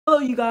Hello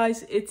you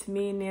guys, it's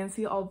me,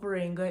 Nancy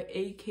Alvarenga,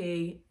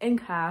 aka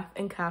NCAF,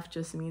 and CAF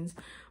just means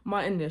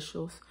my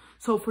initials.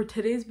 So for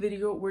today's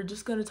video, we're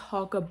just gonna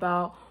talk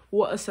about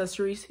what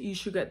accessories you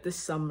should get this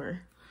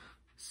summer.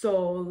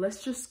 So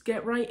let's just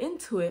get right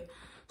into it.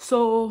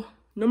 So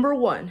number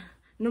one,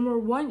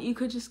 you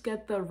could just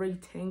get the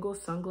rectangle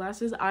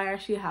sunglasses. I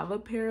actually have a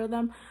pair of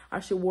them. I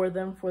actually wore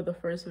them for the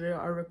first video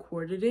I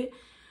recorded it.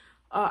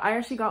 I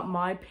actually got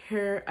my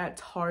pair at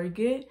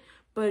Target,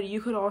 but you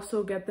could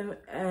also get them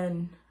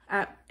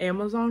at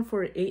Amazon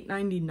for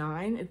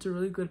 $8.99. It's a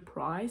really good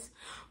price.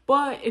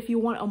 But if you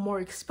want a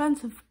more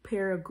expensive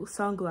pair of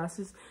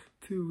sunglasses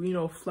to, you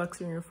know, flex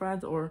on your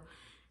friends, or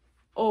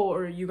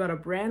you got a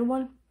brand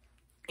one,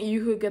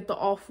 you could get the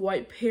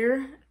off-white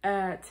pair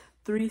at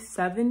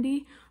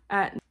 $3.70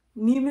 at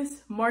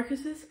Neiman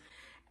Marcus's,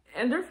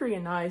 and they're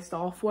freaking nice, the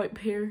off-white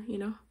pair, you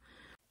know.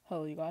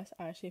 Hello you guys,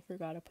 I actually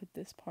forgot to put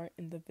this part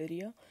in the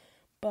video,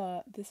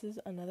 but this is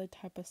another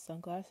type of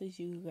sunglasses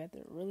you can get.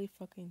 They're really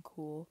fucking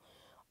cool.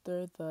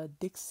 They're the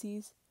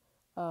Dixie's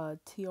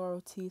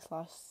TROT/Sage.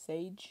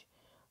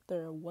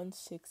 They're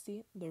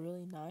 $160. They're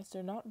really nice.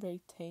 They're not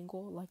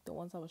rectangle like the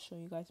ones I was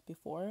showing you guys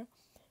before,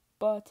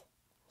 but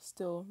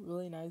still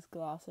really nice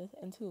glasses.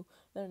 And two,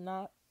 they're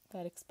not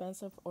that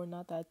expensive or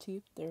not that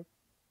cheap. They're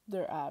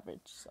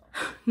average. So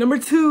number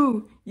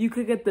two, you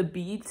could get the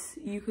beads.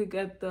 You could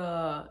get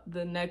the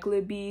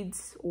necklet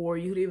beads, or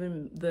you could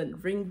even the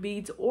ring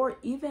beads, or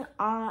even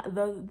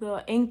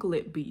the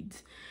anklet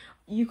beads.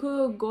 You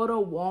could go to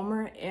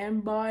Walmart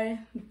and buy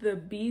the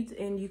beads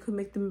and you could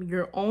make them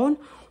your own,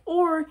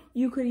 or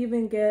you could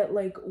even get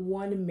like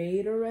one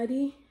made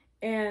already.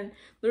 And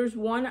there's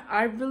one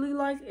I really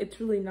like. It's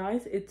really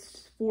nice.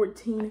 It's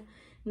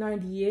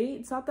 $14.98.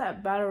 It's not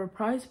that bad of a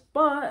price,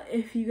 but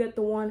if you get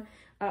the one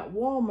at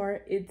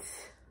Walmart,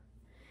 it's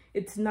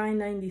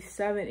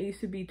 $9.97. It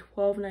used to be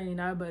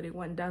 $12.99, but it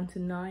went down to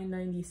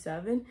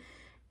 $9.97.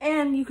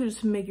 And you could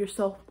just make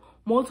yourself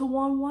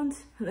multiple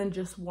ones and then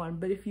just one.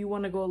 But if you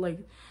want to go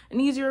like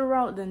an easier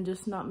route than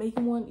just not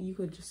making one, you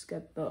could just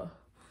get the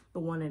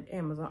one at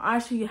Amazon. I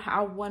actually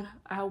have one.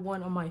 I have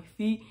one on my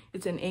feet.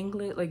 It's an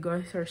anklet, like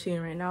guys are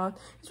seeing right now.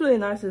 It's really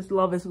nice. It's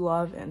Love is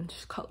Love and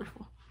just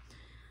colorful.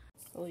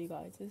 Hello you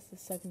guys, this is the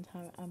second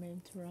time I'm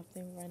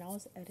interrupting. Right now I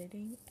was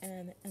editing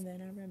and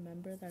then I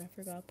remember that I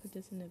forgot to put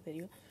this in the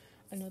video.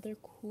 Another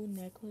cool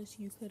necklace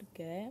you could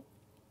get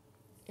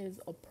is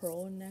a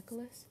pearl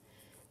necklace.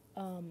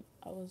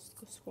 I was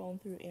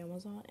scrolling through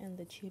Amazon and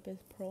the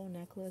cheapest pearl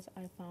necklace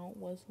I found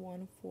was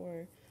one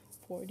for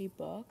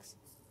 $40,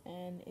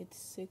 and it's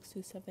 6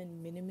 to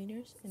 7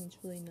 millimeters and it's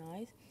really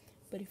nice.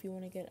 But if you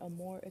want to get a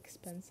more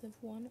expensive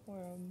one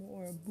or a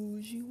more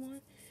bougie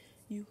one,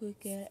 you could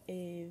get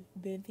a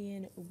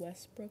Vivienne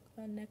Westbrook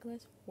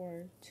necklace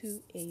for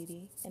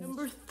 $2.80. And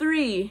number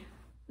three,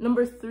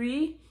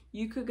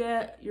 you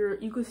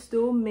could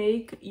still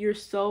make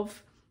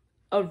yourself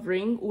a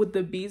ring with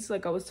the beads,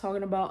 like I was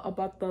talking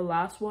about the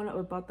last one,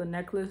 about the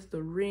necklace,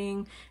 the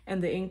ring,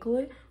 and the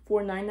anklet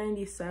for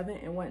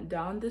 $9.97. It went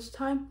down this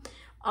time.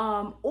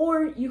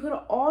 Or you could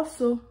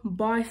also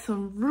buy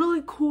some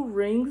really cool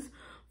rings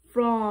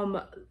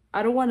from,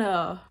 I don't want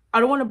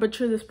to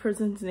butcher this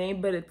person's name,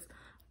 but it's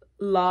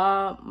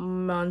La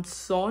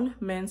Manson.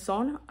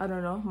 I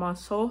don't know how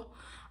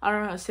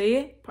to say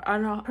it. I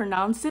don't know how to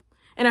pronounce it.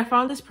 And I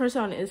found this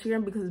person on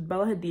Instagram because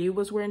Bella Hadid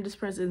was wearing this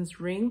person's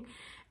ring.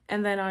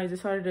 And then I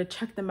decided to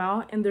check them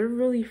out, and they're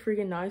really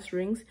freaking nice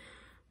rings.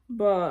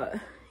 But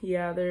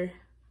yeah, they're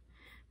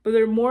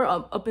more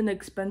up in the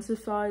expensive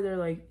side. They're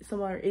like,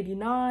 some are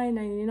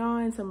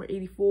 $89.99, some are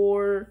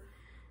 $84,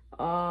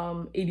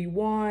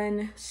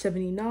 $81,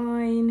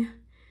 $79,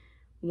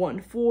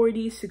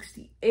 $140,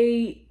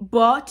 $68.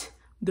 But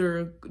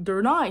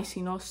they're nice,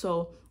 you know.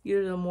 So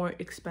they're the more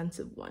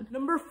expensive one.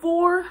 Number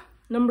four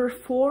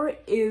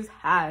is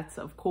hats.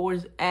 Of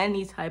course,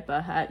 any type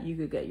of hat you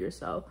could get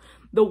yourself.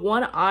 The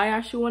one I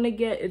actually want to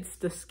get, it's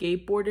the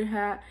skateboarder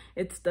hat.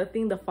 It's the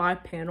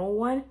 5-panel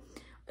one.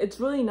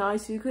 It's really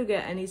nice. You could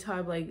get any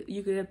type, like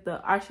you could get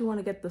I actually want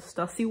to get the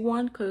Stussy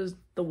one because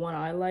the one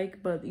I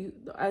like, but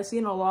I've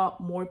seen a lot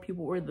more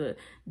people wear the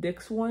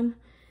Dix one.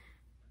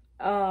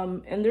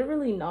 And they're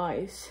really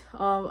nice.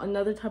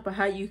 Another type of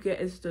hat you get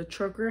is the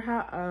trucker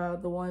hat.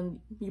 The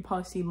one you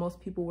probably see most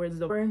people wear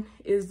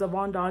is the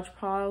Von Dodge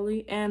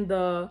probably, and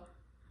the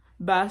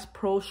Bass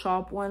Pro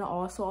Shop one.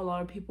 Also, a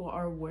lot of people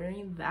are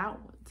wearing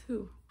that one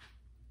too.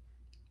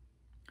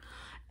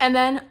 And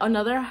then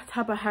another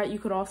type of hat you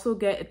could also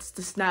get, it's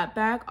the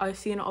snapback. I've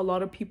seen a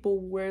lot of people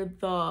wear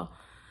the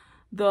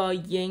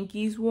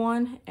Yankees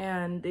one,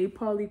 and they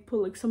probably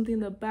put like something in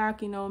the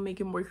back, you know, make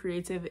it more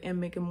creative and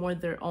make it more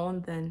their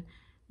own than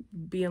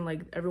being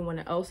like everyone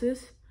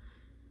else's.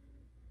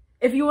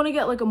 If you want to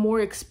get like a more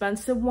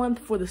expensive one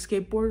for the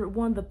skateboard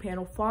one, the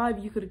panel 5,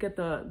 you could get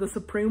the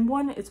Supreme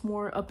one. It's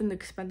more up in the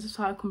expensive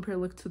side compared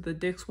like to the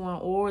Dix one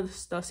or the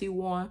Stussy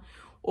one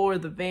or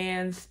the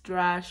Vans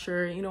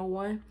Thrasher, you know,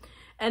 one.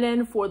 And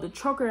then for the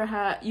trucker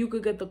hat, you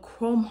could get the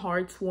Chrome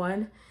Hearts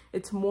one.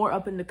 It's more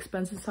up in the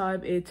expensive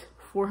side. It's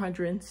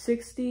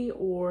 $460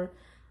 or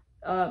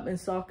in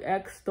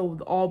StockX, the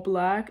all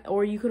black,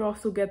 or you could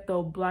also get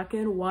the black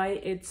and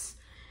white. It's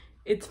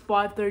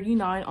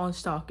 $5.39 on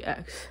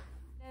StockX.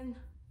 And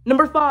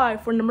number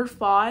 5, for number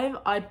 5,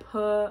 I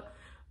put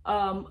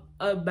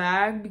a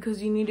bag,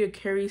 because you need to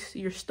carry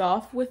your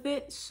stuff with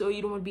it, so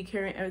you don't want to be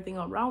carrying everything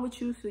around with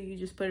you, so you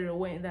just put it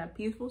away in that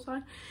peaceful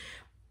side.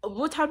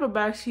 What type of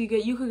bags do you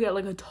get? You could get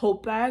like a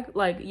tote bag.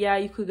 Like, yeah,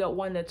 you could get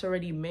one that's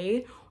already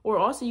made, or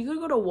also you could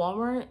go to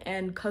Walmart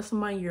and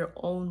customize your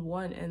own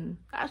one, and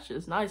that's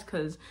just nice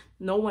because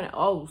no one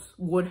else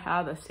would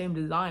have the same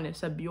design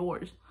except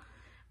yours.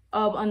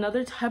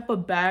 Another type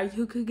of bag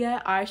you could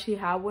get, I actually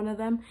have one of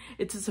them.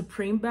 It's a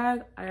Supreme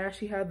bag. I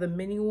actually have the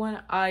mini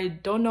one. I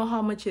don't know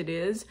how much it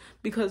is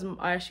because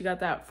I actually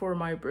got that for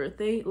my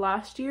birthday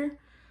last year.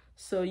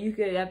 So you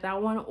could get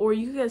that one, or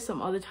you could get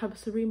some other type of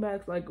Supreme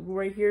bags, like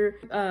right here.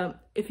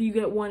 If you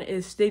get one,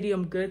 is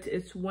Stadium Goods.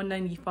 It's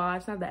 $1.95.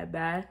 It's not that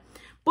bad.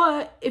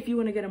 But if you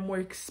want to get a more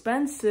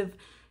expensive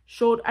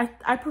shoulder,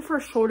 I prefer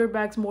shoulder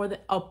bags more than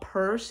a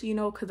purse, you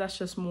know, because that's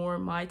just more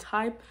my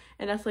type,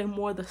 and that's like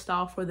more the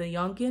style for the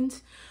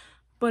youngins.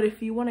 But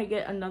if you want to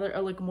get another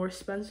like more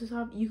expensive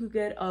stuff, you could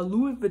get a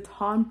Louis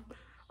Vuitton.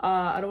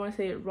 I don't want to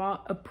say it wrong.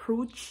 A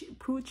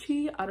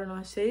Pucci. I don't know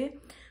how to say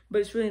it,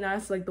 but it's really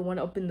nice. Like the one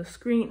up in the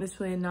screen, it's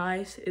really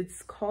nice.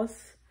 It's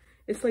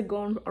like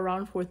going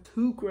around for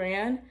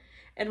 $2,000.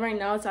 And right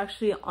now it's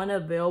actually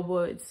unavailable.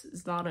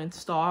 It's not in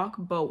stock,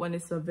 but when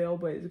it's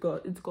available,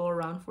 it's go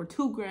around for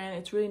 $2,000.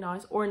 It's really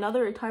nice. Or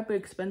another type of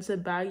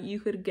expensive bag you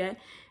could get,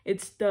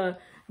 it's the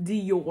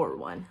Dior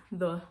one,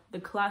 the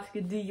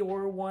classic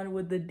Dior one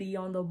with the D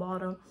on the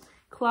bottom,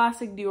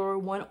 classic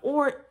Dior one.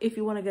 Or if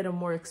you want to get a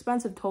more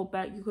expensive tote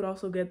bag, you could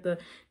also get the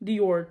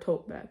Dior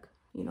tote bag.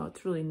 You know,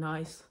 it's really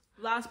nice.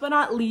 Last but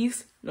not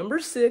least, number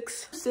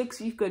 6,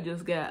 you could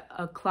just get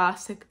a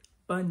classic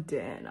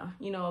bandana.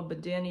 You know, a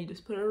bandana, you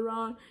just put it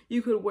around.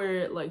 You could wear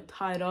it like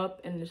tied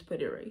up and just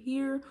put it right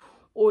here,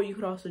 or you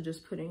could also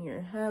just put it in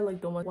your head,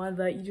 like the one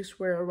that you just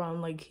wear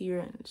around like here,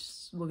 and it's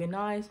just looking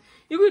nice.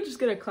 You could just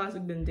get a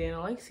classic bandana,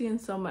 like seeing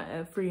some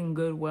at freaking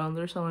Goodwill, and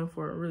they're selling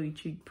for a really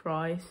cheap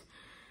price,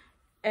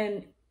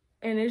 and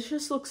it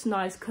just looks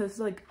nice because it's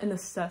like an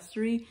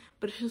accessory,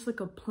 but it's just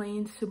like a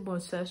plain simple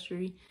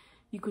accessory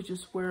you could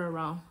just wear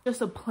around.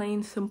 Just a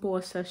plain simple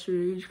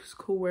accessory you just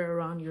could wear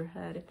around your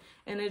head,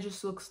 and it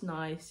just looks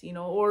nice, you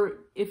know. Or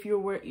if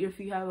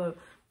you have a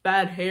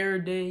bad hair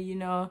day, you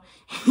know,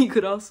 you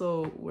could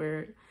also wear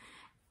it.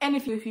 And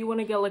if you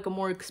want to get like a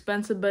more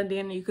expensive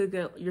bandana, you could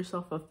get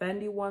yourself a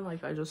Fendi one.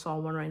 Like I just saw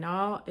one right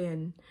now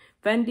in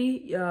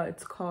Fendi.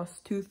 It's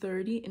cost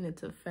 $230, and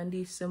it's a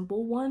Fendi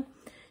simple one.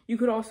 You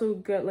could also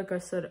get, like I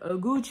said, a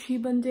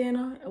Gucci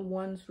bandana, and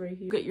one's right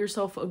here. Get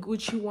yourself a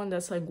Gucci one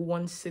that's like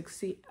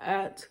 $160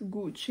 at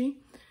Gucci.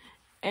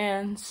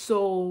 And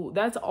so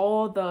that's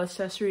all the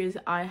accessories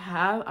I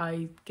have.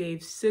 I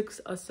gave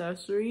 6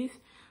 accessories.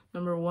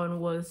 Number 1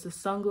 was the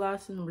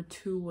sunglasses. Number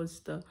 2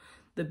 was the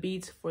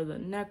beads for the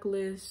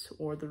necklace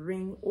or the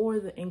ring or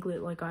the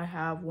anklet, like I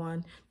have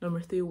one. Number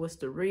 3 was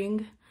the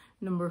ring.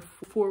 Number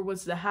 4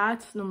 was the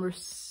hats. Number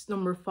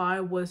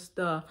 5 was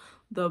the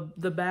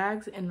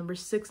bags, and number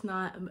 6,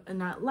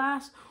 not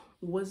last,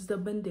 was the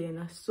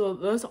bandana. So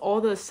that's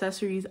all the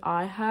accessories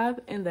I have,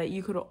 and that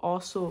you could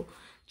also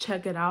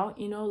check it out.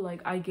 You know,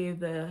 like I gave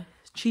the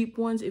cheap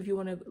ones, if you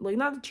want to, like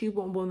not the cheap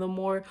one, but the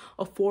more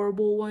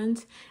affordable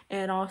ones,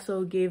 and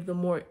also gave the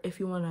more, if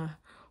you want to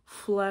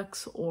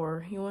flex,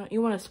 or you want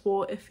to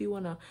spoil, if you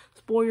want to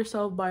spoil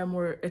yourself by a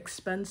more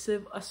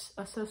expensive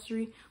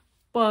accessory,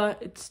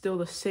 but it's still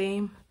the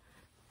same,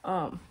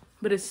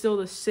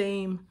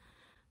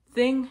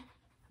 thing.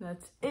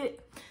 That's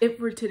it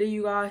for today,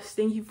 you guys.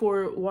 Thank you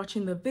for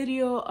watching the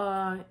video.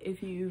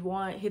 If you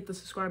want, hit the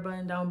subscribe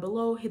button down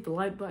below, hit the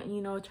like button,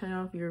 you know, turn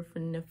off your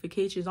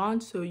notifications on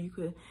so you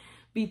could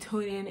be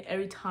tuned in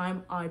every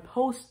time I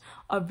post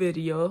a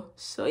video.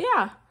 So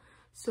yeah,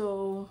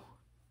 so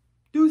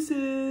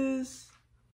deuces.